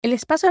El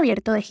espacio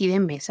abierto de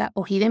Hidden Mesa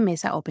o Hidden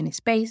Mesa Open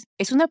Space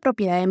es una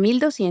propiedad de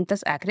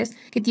 1.200 acres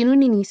que tiene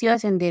un inicio de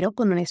sendero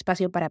con un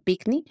espacio para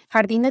picnic,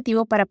 jardín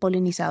nativo para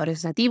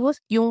polinizadores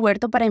nativos y un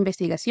huerto para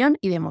investigación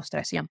y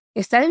demostración.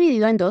 Está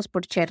dividido en dos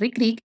por Cherry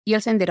Creek y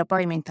el sendero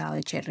pavimentado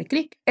de Cherry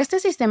Creek.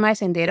 Este sistema de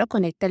sendero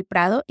conecta el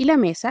prado y la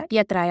mesa y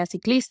atrae a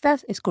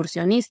ciclistas,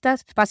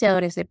 excursionistas,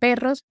 paseadores de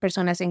perros,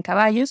 personas en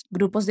caballos,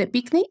 grupos de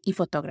picnic y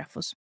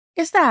fotógrafos.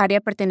 Esta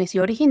área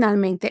perteneció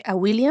originalmente a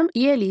William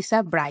y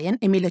Eliza Bryan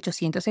en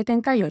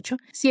 1878,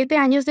 7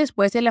 años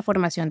después de la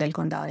formación del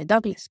condado de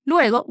Douglas.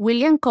 Luego,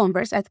 William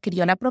Converse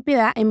adquirió la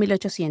propiedad en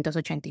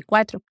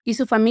 1884 y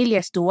su familia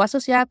estuvo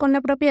asociada con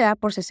la propiedad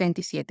por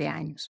 67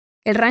 años.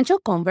 El rancho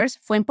Converse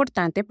fue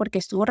importante porque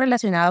estuvo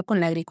relacionado con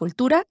la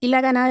agricultura y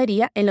la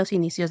ganadería en los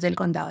inicios del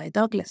condado de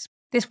Douglas.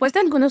 Después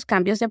de algunos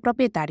cambios de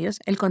propietarios,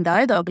 el condado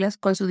de Douglas,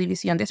 con su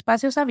división de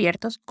espacios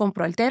abiertos,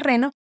 compró el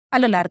terreno a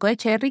lo largo de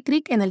Cherry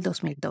Creek en el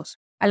 2002.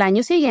 Al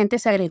año siguiente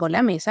se agregó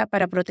la mesa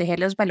para proteger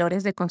los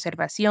valores de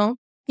conservación,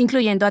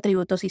 incluyendo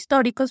atributos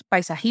históricos,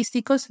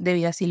 paisajísticos, de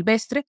vida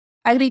silvestre,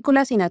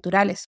 agrícolas y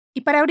naturales,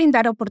 y para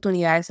brindar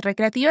oportunidades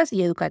recreativas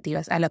y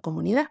educativas a la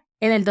comunidad.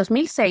 En el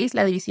 2006,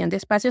 la División de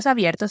Espacios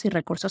Abiertos y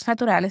Recursos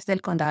Naturales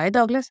del Condado de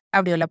Douglas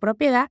abrió la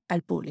propiedad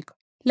al público.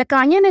 La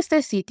cabaña en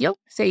este sitio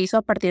se hizo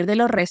a partir de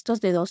los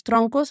restos de 2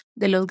 troncos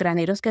de los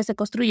graneros que se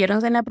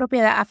construyeron en la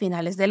propiedad a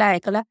finales de la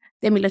década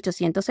de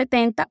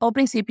 1870 o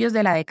principios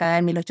de la década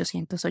de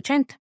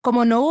 1880.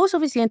 Como no hubo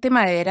suficiente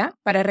madera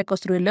para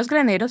reconstruir los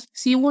graneros,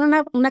 sí hubo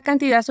una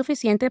cantidad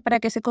suficiente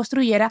para que se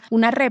construyera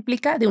una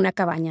réplica de una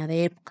cabaña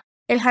de época.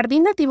 El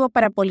jardín nativo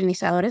para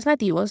polinizadores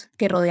nativos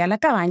que rodea la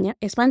cabaña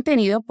es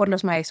mantenido por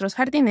los maestros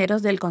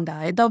jardineros del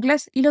condado de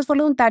Douglas y los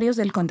voluntarios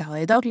del condado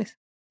de Douglas.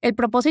 El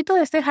propósito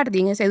de este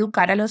jardín es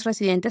educar a los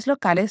residentes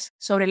locales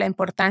sobre la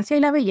importancia y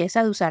la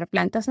belleza de usar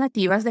plantas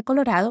nativas de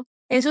Colorado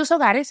en sus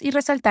hogares y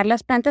resaltar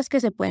las plantas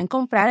que se pueden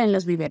comprar en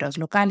los viveros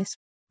locales.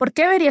 ¿Por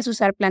qué deberías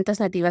usar plantas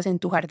nativas en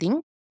tu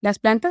jardín? Las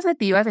plantas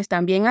nativas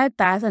están bien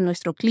adaptadas a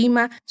nuestro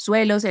clima,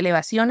 suelos,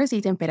 elevaciones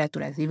y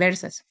temperaturas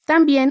diversas.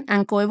 También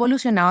han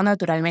coevolucionado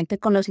naturalmente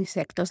con los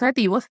insectos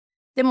nativos,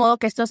 de modo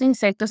que estos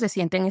insectos se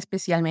sienten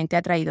especialmente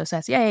atraídos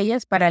hacia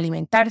ellas para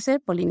alimentarse,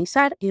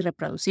 polinizar y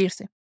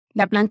reproducirse.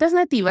 Las plantas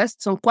nativas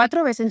son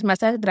 4 veces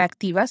más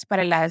atractivas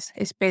para las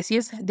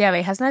especies de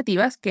abejas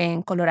nativas, que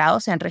en Colorado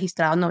se han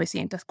registrado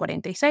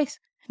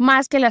 946,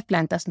 más que las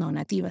plantas no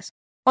nativas.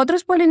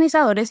 Otros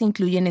polinizadores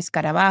incluyen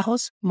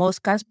escarabajos,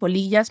 moscas,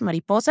 polillas,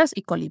 mariposas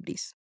y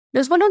colibríes.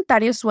 Los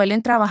voluntarios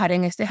suelen trabajar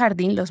en este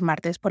jardín los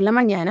martes por la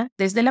mañana,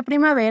 desde la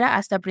primavera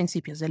hasta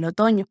principios del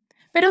otoño.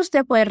 Pero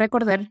usted puede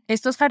recorrer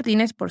estos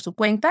jardines por su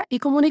cuenta y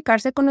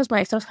comunicarse con los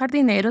maestros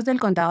jardineros del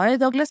condado de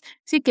Douglas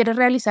si quiere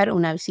realizar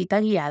una visita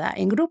guiada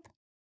en grupo.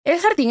 El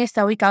jardín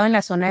está ubicado en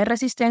la zona de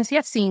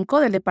resistencia 5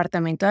 del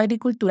Departamento de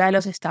Agricultura de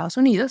los Estados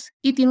Unidos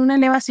y tiene una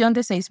elevación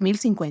de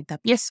 6.050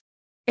 pies.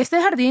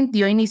 Este jardín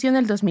dio inicio en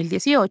el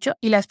 2018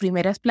 y las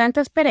primeras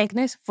plantas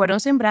perennes fueron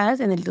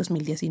sembradas en el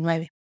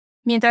 2019.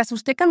 Mientras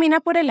usted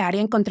camina por el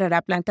área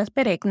encontrará plantas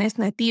perennes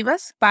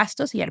nativas,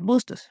 pastos y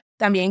arbustos.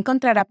 También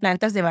encontrará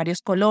plantas de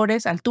varios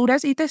colores,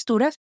 alturas y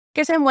texturas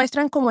que se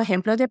muestran como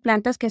ejemplos de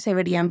plantas que se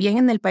verían bien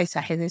en el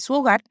paisaje de su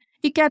hogar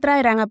y que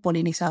atraerán a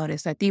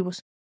polinizadores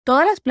nativos.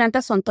 Todas las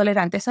plantas son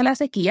tolerantes a la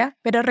sequía,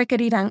 pero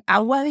requerirán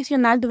agua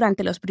adicional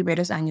durante los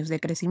primeros años de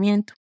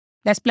crecimiento.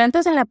 Las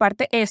plantas en la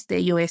parte este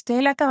y oeste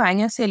de la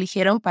cabaña se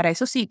eligieron para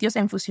esos sitios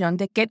en función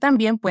de que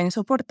también pueden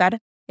soportar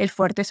el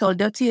fuerte sol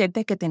de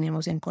occidente que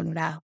tenemos en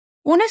Colorado.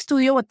 Un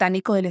estudio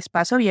botánico del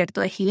espacio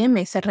abierto de Hidden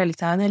Mesa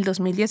realizado en el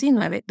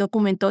 2019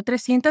 documentó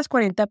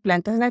 340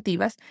 plantas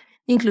nativas,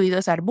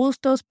 incluidos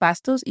arbustos,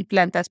 pastos y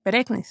plantas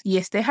perennes, y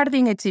este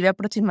jardín exhibe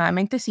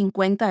aproximadamente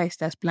 50 de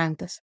estas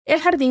plantas.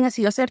 El jardín ha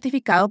sido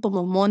certificado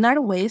como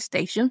Monarch Way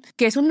Station,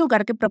 que es un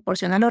lugar que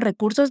proporciona los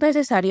recursos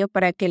necesarios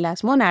para que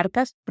las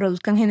monarcas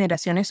produzcan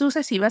generaciones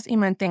sucesivas y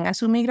mantengan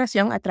su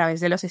migración a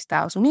través de los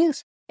Estados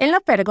Unidos. En la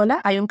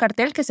pérgola hay un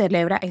cartel que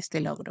celebra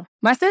este logro.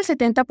 Más del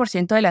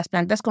 70% de las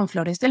plantas con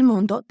flores del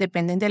mundo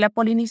dependen de la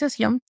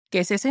polinización, que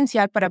es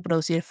esencial para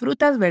producir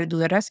frutas,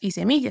 verduras y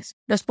semillas.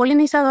 Los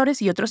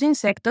polinizadores y otros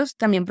insectos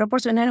también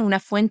proporcionan una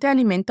fuente de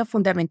alimento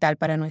fundamental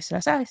para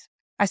nuestras aves.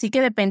 Así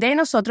que depende de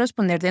nosotros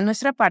poner de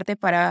nuestra parte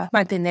para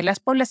mantener las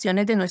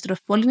poblaciones de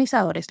nuestros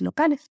polinizadores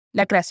locales.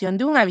 La creación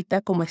de un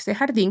hábitat como este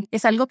jardín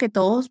es algo que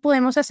todos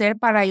podemos hacer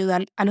para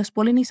ayudar a los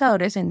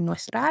polinizadores en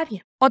nuestra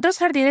área. Otros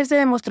jardines de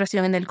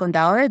demostración en el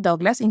condado de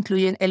Douglas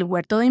incluyen el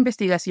huerto de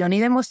investigación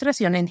y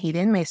demostración en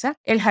Hidden Mesa,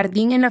 el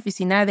jardín en la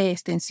oficina de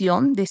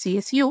extensión de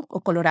CSU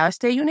o Colorado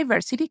State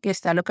University, que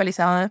está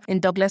localizado en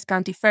Douglas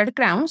County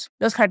Fairgrounds,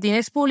 los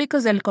jardines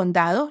públicos del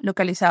condado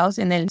localizados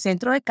en el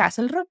centro de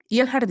Castle Rock y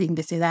el jardín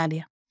de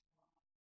Sedalia.